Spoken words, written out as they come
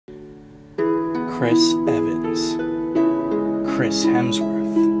Chris Evans, Chris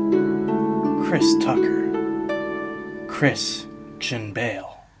Hemsworth, Chris Tucker, Chris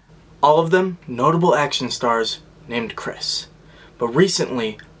Bale. All of them notable action stars named Chris. But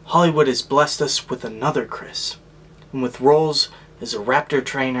recently, Hollywood has blessed us with another Chris, and with roles as a raptor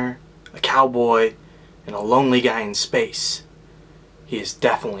trainer, a cowboy, and a lonely guy in space. He is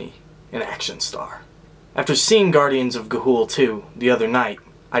definitely an action star. After seeing Guardians of Ga'Hoole 2 the other night,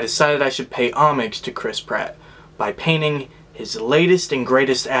 I decided I should pay homage to Chris Pratt by painting his latest and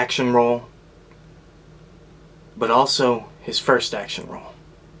greatest action role, but also his first action role.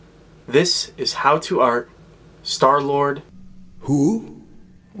 This is How to Art Star-Lord. Who?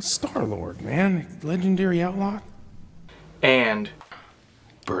 Star-Lord, man. Legendary outlaw. And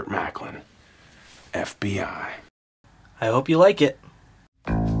BURT MACKLIN, FBI. I hope you like it.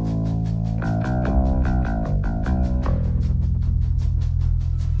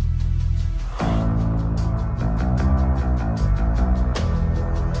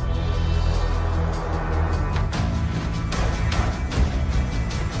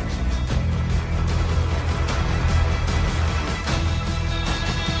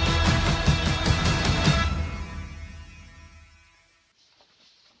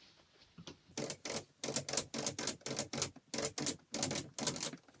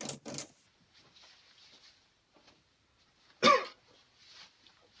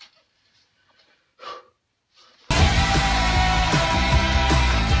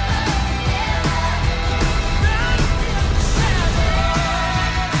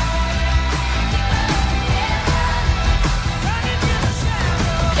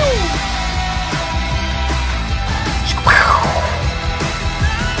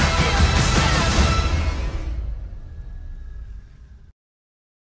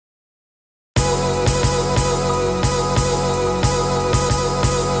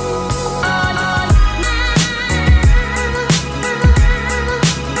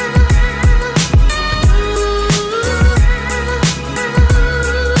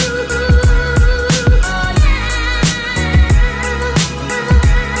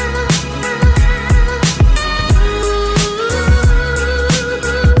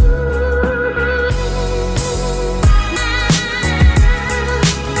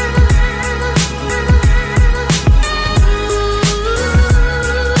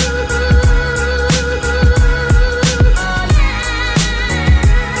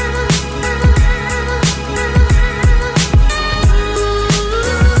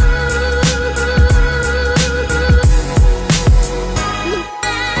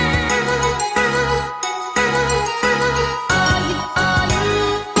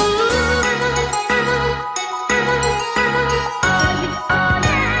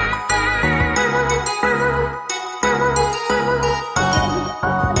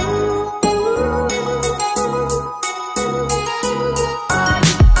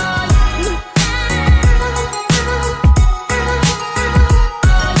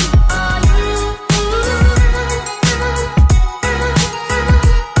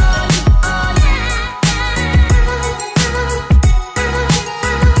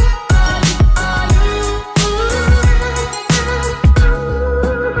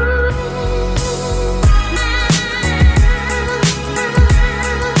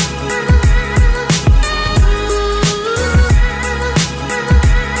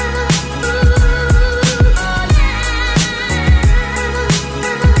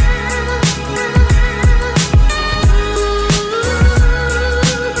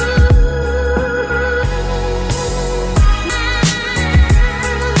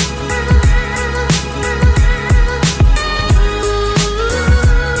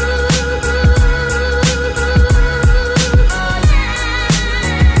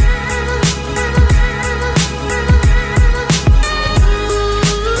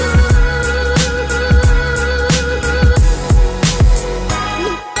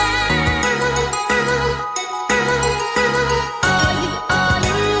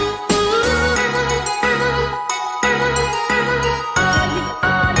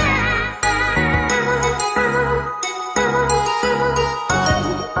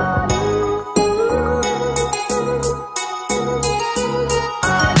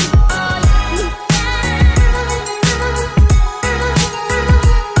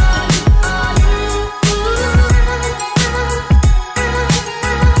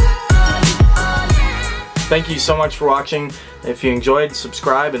 Thank you so much for watching. If you enjoyed,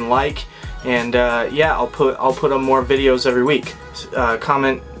 subscribe and like, and yeah, I'll put up more videos every week.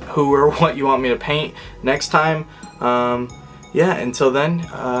 Comment who or what you want me to paint next time. Yeah, until then,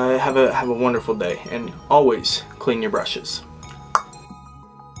 have a wonderful day, and always clean your brushes.